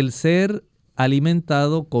 el ser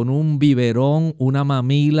alimentado con un biberón, una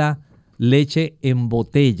mamila, leche en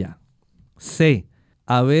botella. C,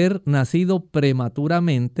 haber nacido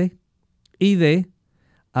prematuramente. Y D,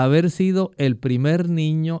 haber sido el primer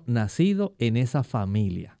niño nacido en esa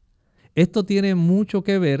familia. Esto tiene mucho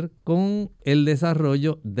que ver con el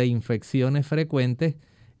desarrollo de infecciones frecuentes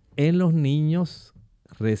en los niños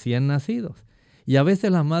recién nacidos. Y a veces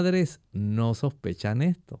las madres no sospechan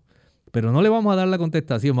esto. Pero no le vamos a dar la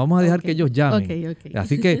contestación, vamos a dejar que ellos llamen. Okay.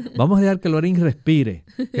 Así que vamos a dejar que Lorraine respire,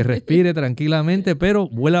 que respire tranquilamente, pero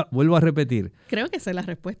vuelvo a repetir. Creo que sé la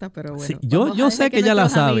respuesta, pero bueno. Sí, yo sé que ella la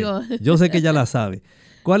sabe, yo sé que ella la sabe.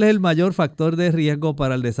 ¿Cuál es el mayor factor de riesgo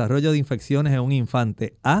para el desarrollo de infecciones en un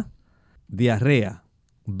infante? A, diarrea.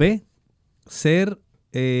 B, ser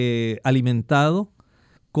alimentado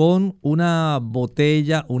con una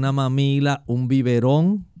botella, una mamila, un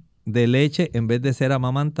biberón de leche en vez de ser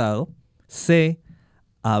amamantado. C,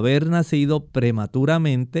 haber nacido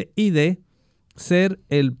prematuramente. Y D, ser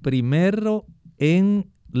el primero en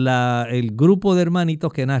el grupo de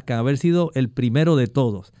hermanitos que nazcan, haber sido el primero de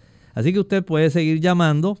todos. Así que usted puede seguir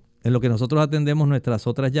llamando en lo que nosotros atendemos nuestras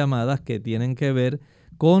otras llamadas que tienen que ver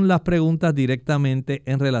con las preguntas directamente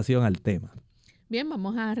en relación al tema. Bien,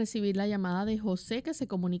 vamos a recibir la llamada de José, que se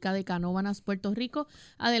comunica de Canóvanas, Puerto Rico.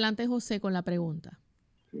 Adelante, José, con la pregunta.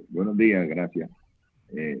 Sí, buenos días, gracias.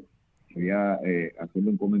 Quería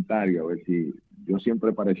hacerle un comentario, a ver si yo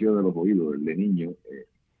siempre he padecido de los oídos desde niño.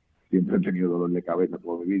 Siempre he tenido dolor de cabeza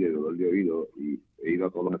toda mi vida y dolor de oído, y he ido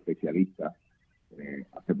a todos los especialistas.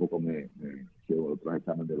 Hace poco me hizo otros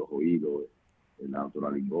exámenes de los oídos, el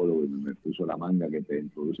otorrinolaringólogo, y me puso la manga que te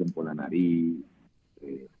introducen por la nariz,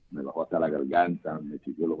 me bajó hasta la garganta, me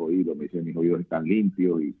chequeó los oídos, me dice mis oídos están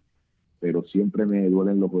limpios, pero siempre me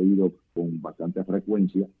duelen los oídos con bastante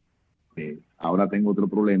frecuencia. Ahora tengo otro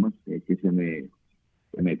problema, es que se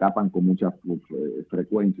me tapan con mucha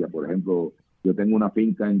frecuencia. Por ejemplo, yo tengo una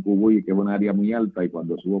finca en Cubuy, que es una área muy alta, y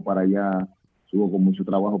cuando subo para allá, subo con mucho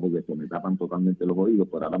trabajo porque se me tapan totalmente los oídos,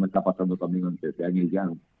 pero ahora me está pasando también, aunque sea en el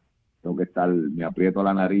llano. Tengo que me aprieto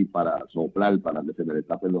la nariz para soplar, para que se me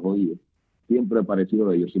destapen los oídos. Siempre he parecido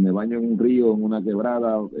de ello. Si me baño en un río, en una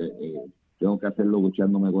quebrada, tengo que hacerlo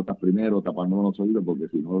echándome gotas primero, tapándome los oídos, porque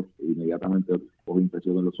si no, inmediatamente cojo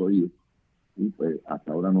infección en los oídos. Y pues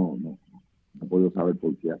hasta ahora no he podido saber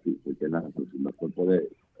por qué así, porque la razón. Si el doctor puede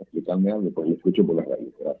explicarme algo, pues lo escucho por la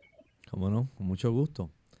radio. Gracias. ¿Cómo no? Con mucho gusto.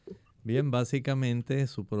 Bien, básicamente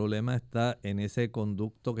su problema está en ese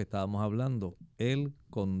conducto que estábamos hablando, el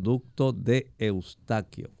conducto de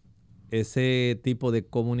Eustaquio. Ese tipo de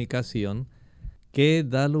comunicación que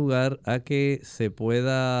da lugar a que se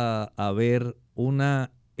pueda haber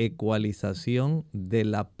una ecualización de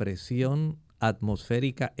la presión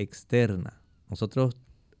atmosférica externa. Nosotros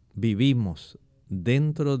vivimos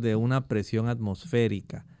dentro de una presión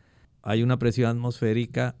atmosférica. Hay una presión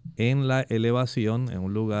atmosférica en la elevación, en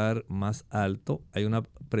un lugar más alto. Hay una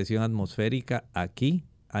presión atmosférica aquí,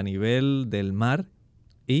 a nivel del mar.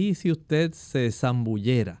 Y si usted se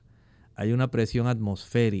zambullera, hay una presión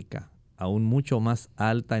atmosférica aún mucho más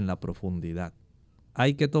alta en la profundidad.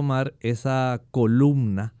 Hay que tomar esa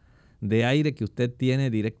columna de aire que usted tiene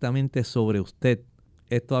directamente sobre usted.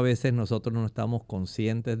 Esto a veces nosotros no estamos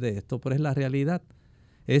conscientes de esto, pero es la realidad.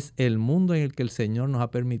 Es el mundo en el que el Señor nos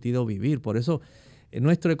ha permitido vivir. Por eso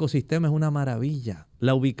nuestro ecosistema es una maravilla.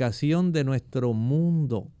 La ubicación de nuestro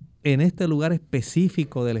mundo en este lugar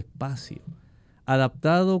específico del espacio,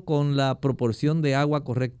 adaptado con la proporción de agua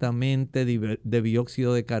correctamente, de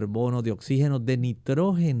dióxido de carbono, de oxígeno, de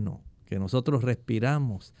nitrógeno que nosotros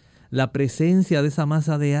respiramos, la presencia de esa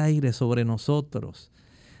masa de aire sobre nosotros,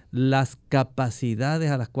 las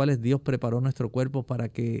capacidades a las cuales Dios preparó nuestro cuerpo para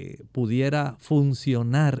que pudiera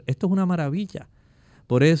funcionar. Esto es una maravilla.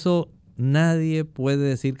 Por eso nadie puede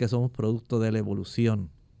decir que somos producto de la evolución.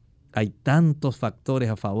 Hay tantos factores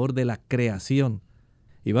a favor de la creación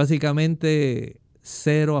y básicamente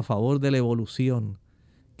cero a favor de la evolución,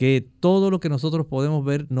 que todo lo que nosotros podemos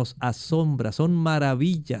ver nos asombra. Son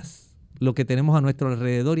maravillas lo que tenemos a nuestro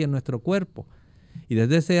alrededor y en nuestro cuerpo. Y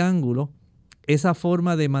desde ese ángulo, esa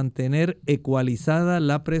forma de mantener ecualizada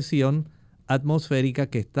la presión atmosférica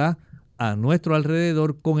que está a nuestro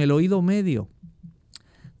alrededor con el oído medio,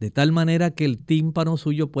 de tal manera que el tímpano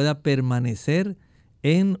suyo pueda permanecer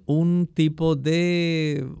en un tipo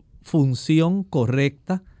de función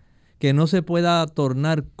correcta, que no se pueda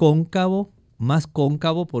tornar cóncavo, más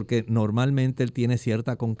cóncavo, porque normalmente él tiene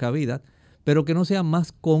cierta concavidad, pero que no sea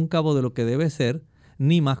más cóncavo de lo que debe ser,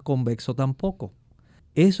 ni más convexo tampoco.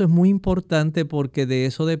 Eso es muy importante porque de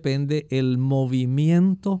eso depende el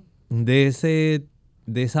movimiento de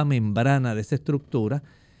esa membrana, de esa estructura.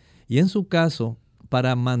 Y en su caso,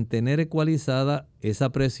 para mantener ecualizada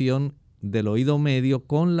esa presión del oído medio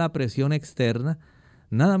con la presión externa,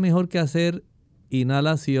 nada mejor que hacer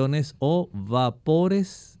inhalaciones o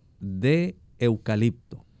vapores de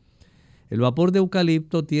eucalipto. El vapor de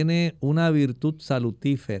eucalipto tiene una virtud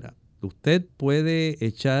salutífera. Usted puede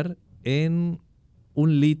echar en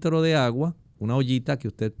 1 litro de agua, una ollita que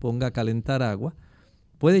usted ponga a calentar agua,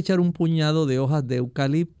 puede echar un puñado de hojas de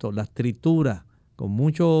eucalipto, las tritura con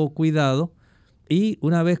mucho cuidado y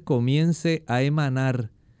una vez comience a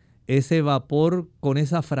emanar ese vapor con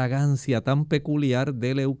esa fragancia tan peculiar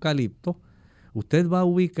del eucalipto, usted va a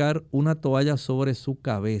ubicar una toalla sobre su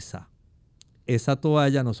cabeza. Esa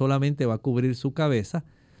toalla no solamente va a cubrir su cabeza,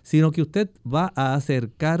 sino que usted va a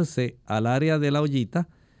acercarse al área de la ollita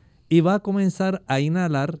y va a comenzar a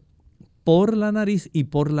inhalar por la nariz y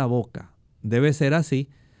por la boca. Debe ser así,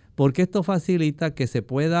 porque esto facilita que se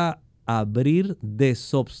pueda abrir,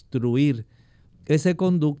 desobstruir ese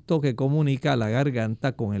conducto que comunica la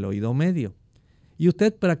garganta con el oído medio. Y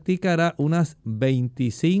usted practicará unas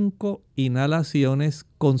 25 inhalaciones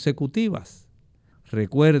consecutivas.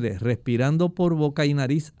 Recuerde, respirando por boca y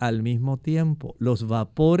nariz al mismo tiempo, los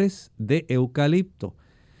vapores de eucalipto.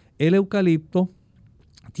 El eucalipto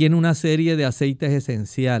tiene una serie de aceites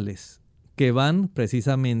esenciales que van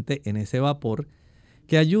precisamente en ese vapor,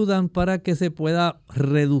 que ayudan para que se pueda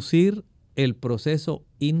reducir el proceso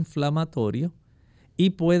inflamatorio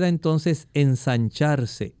y pueda entonces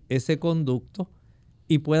ensancharse ese conducto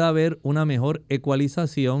y pueda haber una mejor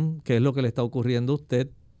ecualización, que es lo que le está ocurriendo a usted,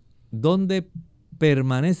 donde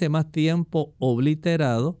permanece más tiempo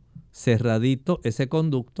obliterado, cerradito ese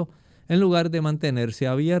conducto, en lugar de mantenerse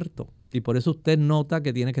abierto. Y por eso usted nota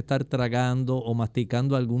que tiene que estar tragando o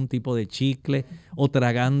masticando algún tipo de chicle o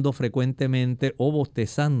tragando frecuentemente o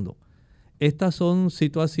bostezando. Estas son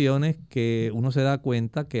situaciones que uno se da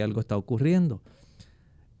cuenta que algo está ocurriendo.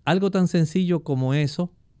 Algo tan sencillo como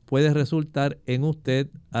eso puede resultar en usted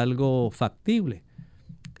algo factible.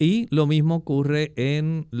 Y lo mismo ocurre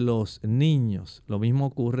en los niños, lo mismo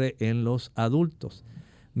ocurre en los adultos.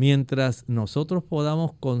 Mientras nosotros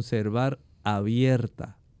podamos conservar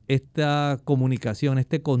abierta esta comunicación,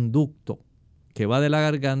 este conducto que va de la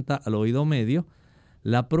garganta al oído medio,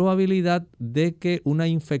 la probabilidad de que una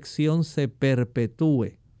infección se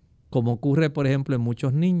perpetúe, como ocurre por ejemplo en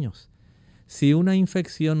muchos niños. Si una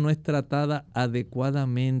infección no es tratada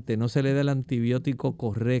adecuadamente, no se le da el antibiótico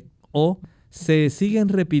correcto o se siguen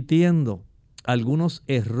repitiendo algunos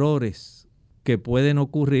errores que pueden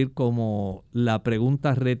ocurrir, como la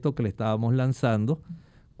pregunta reto que le estábamos lanzando,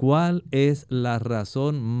 ¿cuál es la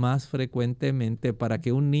razón más frecuentemente para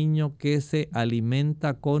que un niño que se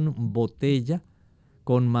alimenta con botella,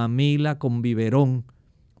 con mamila, con biberón,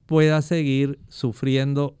 pueda seguir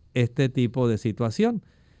sufriendo este tipo de situación?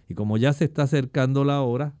 Y como ya se está acercando la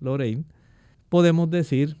hora, Lorraine, podemos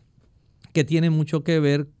decir que tiene mucho que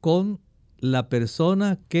ver con la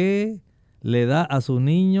persona que le da a su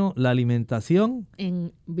niño la alimentación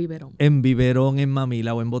en biberón. En biberón, en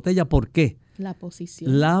mamila o en botella. ¿Por qué? La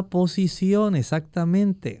posición. La posición,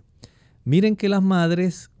 exactamente. Miren que las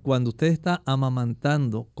madres, cuando usted está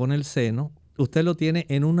amamantando con el seno, usted lo tiene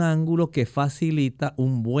en un ángulo que facilita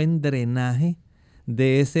un buen drenaje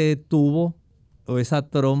de ese tubo o esa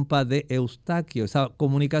trompa de Eustaquio. Esa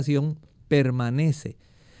comunicación permanece.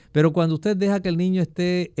 Pero cuando usted deja que el niño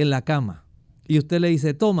esté en la cama y usted le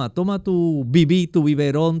dice, toma tu bibí, tu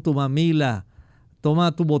biberón, tu mamila,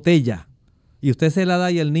 toma tu botella, y usted se la da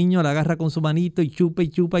y el niño la agarra con su manito y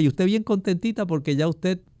chupa, y usted bien contentita porque ya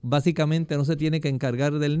usted básicamente no se tiene que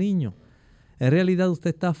encargar del niño. En realidad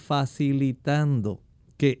usted está facilitando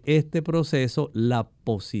que este proceso, la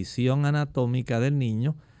posición anatómica del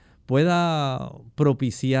niño, pueda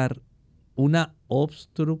propiciar una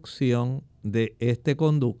obstrucción de este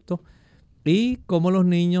conducto. Y como los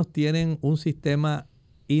niños tienen un sistema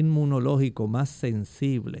inmunológico más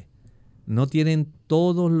sensible, no tienen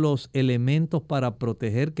todos los elementos para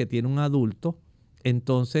proteger que tiene un adulto,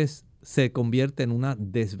 entonces se convierte en una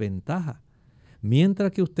desventaja.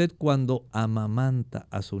 Mientras que usted, cuando amamanta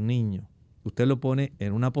a su niño, usted lo pone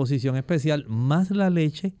en una posición especial, más la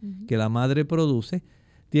leche que la madre produce,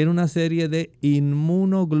 tiene una serie de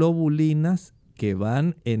inmunoglobulinas que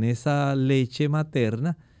van en esa leche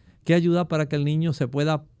materna, que ayuda para que el niño se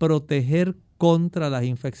pueda proteger contra las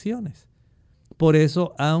infecciones. Por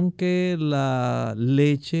eso, aunque la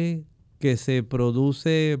leche que se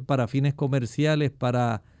produce para fines comerciales,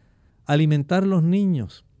 para alimentar a los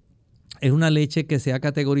niños, es una leche que se ha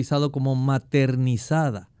categorizado como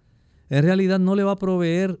maternizada, en realidad no le va a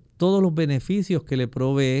proveer todos los beneficios que le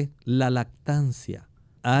provee la lactancia.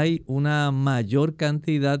 Hay una mayor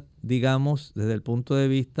cantidad, digamos, desde el punto de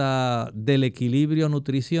vista del equilibrio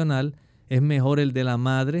nutricional, es mejor el de la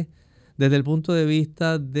madre. Desde el punto de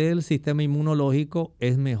vista del sistema inmunológico,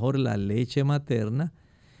 es mejor la leche materna.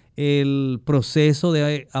 El proceso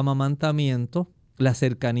de amamantamiento, la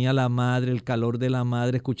cercanía a la madre, el calor de la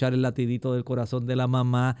madre, escuchar el latidito del corazón de la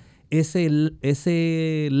mamá,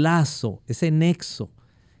 ese lazo, ese nexo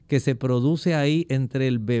que se produce ahí entre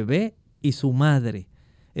el bebé y su madre,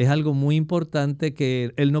 es algo muy importante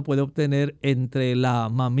que él no puede obtener entre la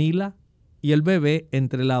mamila y el bebé,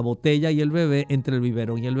 entre la botella y el bebé, entre el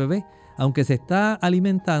biberón y el bebé. Aunque se está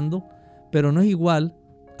alimentando, pero no es igual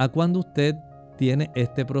a cuando usted tiene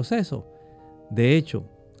este proceso. De hecho,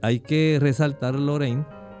 hay que resaltar, Lorraine,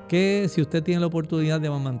 que si usted tiene la oportunidad de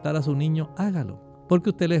amamantar a su niño, hágalo,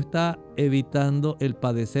 porque usted le está evitando el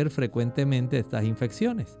padecer frecuentemente de estas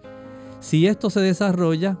infecciones. Si esto se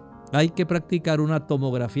desarrolla, hay que practicar una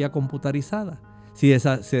tomografía computarizada. Si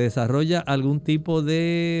se desarrolla algún tipo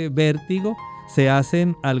de vértigo, se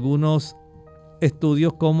hacen algunos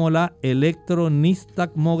estudios como la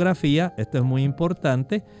electronistagmografía, esto es muy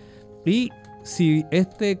importante, y si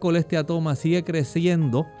este colesteatoma sigue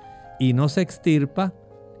creciendo y no se extirpa,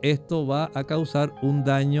 esto va a causar un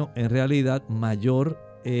daño en realidad mayor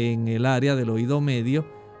en el área del oído medio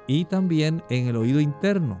y también en el oído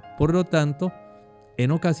interno. Por lo tanto,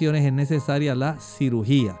 en ocasiones es necesaria la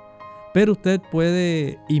cirugía. Pero usted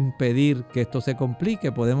puede impedir que esto se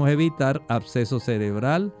complique. Podemos evitar absceso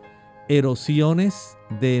cerebral, erosiones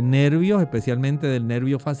de nervios, especialmente del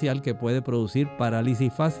nervio facial, que puede producir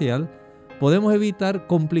parálisis facial. Podemos evitar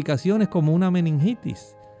complicaciones como una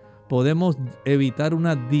meningitis. Podemos evitar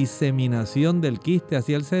una diseminación del quiste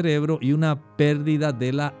hacia el cerebro y una pérdida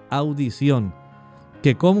de la audición.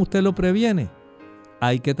 ¿Que cómo usted lo previene?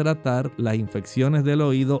 Hay que tratar las infecciones del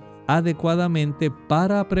oído adecuadamente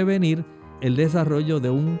para prevenir el desarrollo de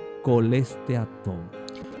un colesteatoma.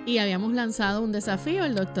 Y habíamos lanzado un desafío,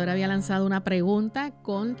 el doctor había lanzado una pregunta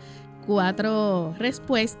con 4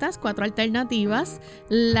 respuestas, 4 alternativas.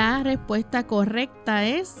 La respuesta correcta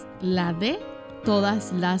es la de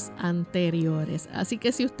todas las anteriores. Así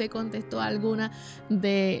que si usted contestó alguna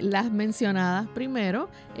de las mencionadas primero,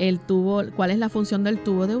 ¿cuál es la función del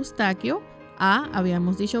tubo de Eustaquio? A,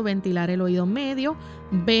 habíamos dicho ventilar el oído medio.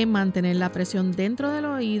 B, mantener la presión dentro del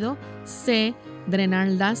oído. C, drenar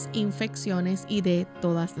las infecciones. Y D,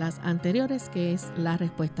 todas las anteriores, que es la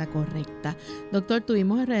respuesta correcta. Doctor,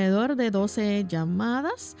 tuvimos alrededor de 12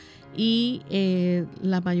 llamadas y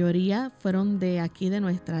la mayoría fueron de aquí, de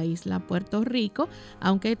nuestra isla Puerto Rico,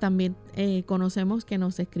 aunque también conocemos que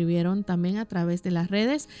nos escribieron también a través de las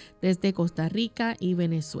redes desde Costa Rica y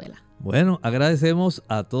Venezuela. Bueno, agradecemos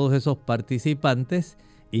a todos esos participantes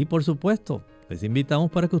y por supuesto les invitamos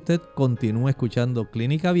para que usted continúe escuchando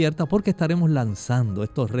Clínica Abierta, porque estaremos lanzando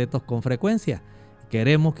estos retos con frecuencia.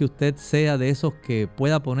 Queremos que usted sea de esos que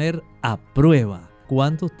pueda poner a prueba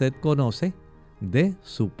cuánto usted conoce de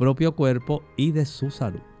su propio cuerpo y de su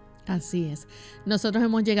salud. Así es. Nosotros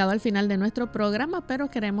hemos llegado al final de nuestro programa, pero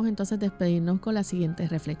queremos entonces despedirnos con la siguiente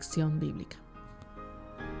reflexión bíblica.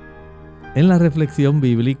 En la reflexión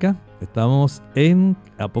bíblica estamos en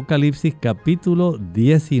Apocalipsis capítulo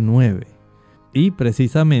 19 y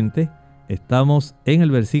precisamente estamos en el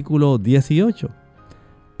versículo 18.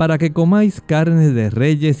 Para que comáis carnes de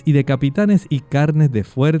reyes y de capitanes y carnes de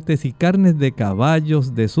fuertes y carnes de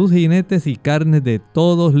caballos, de sus jinetes y carnes de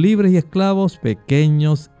todos, libres y esclavos,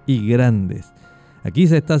 pequeños y grandes. Aquí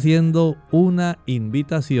se está haciendo una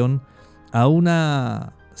invitación a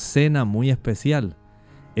una cena muy especial.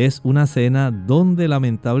 Es una cena donde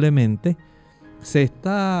lamentablemente se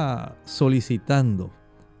está solicitando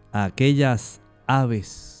a aquellas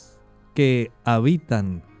aves que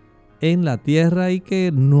habitan en la tierra y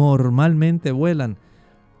que normalmente vuelan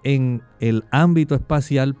en el ámbito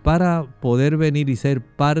espacial para poder venir y ser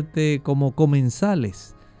parte como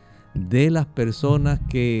comensales de las personas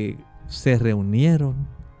que se reunieron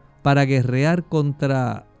para guerrear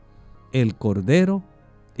contra el Cordero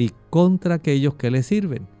y contra aquellos que le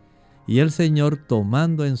sirven. Y el Señor,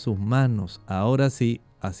 tomando en sus manos, ahora sí,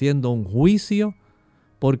 haciendo un juicio,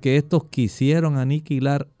 porque estos quisieron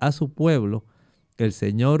aniquilar a su pueblo, el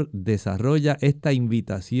Señor desarrolla esta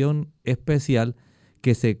invitación especial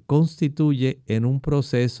que se constituye en un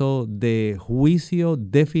proceso de juicio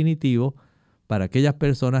definitivo para aquellas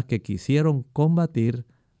personas que quisieron combatir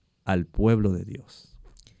al pueblo de Dios.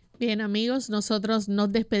 Bien, amigos, nosotros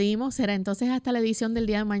nos despedimos. Será entonces hasta la edición del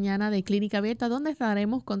día de mañana de Clínica Abierta, donde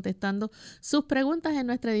estaremos contestando sus preguntas en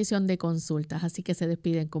nuestra edición de consultas. Así que se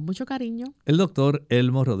despiden con mucho cariño el doctor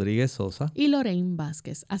Elmo Rodriguez Sosa y Lorraine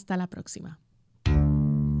Vázquez. Hasta la próxima.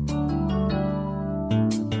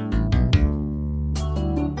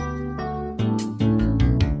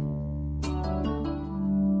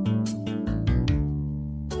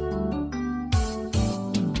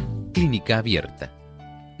 Clínica Abierta.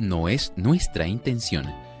 No es nuestra intención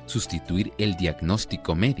sustituir el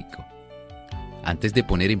diagnóstico médico. Antes de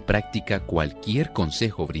poner en práctica cualquier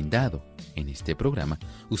consejo brindado en este programa,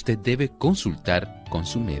 usted debe consultar con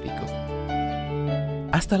su médico.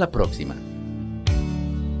 Hasta la próxima.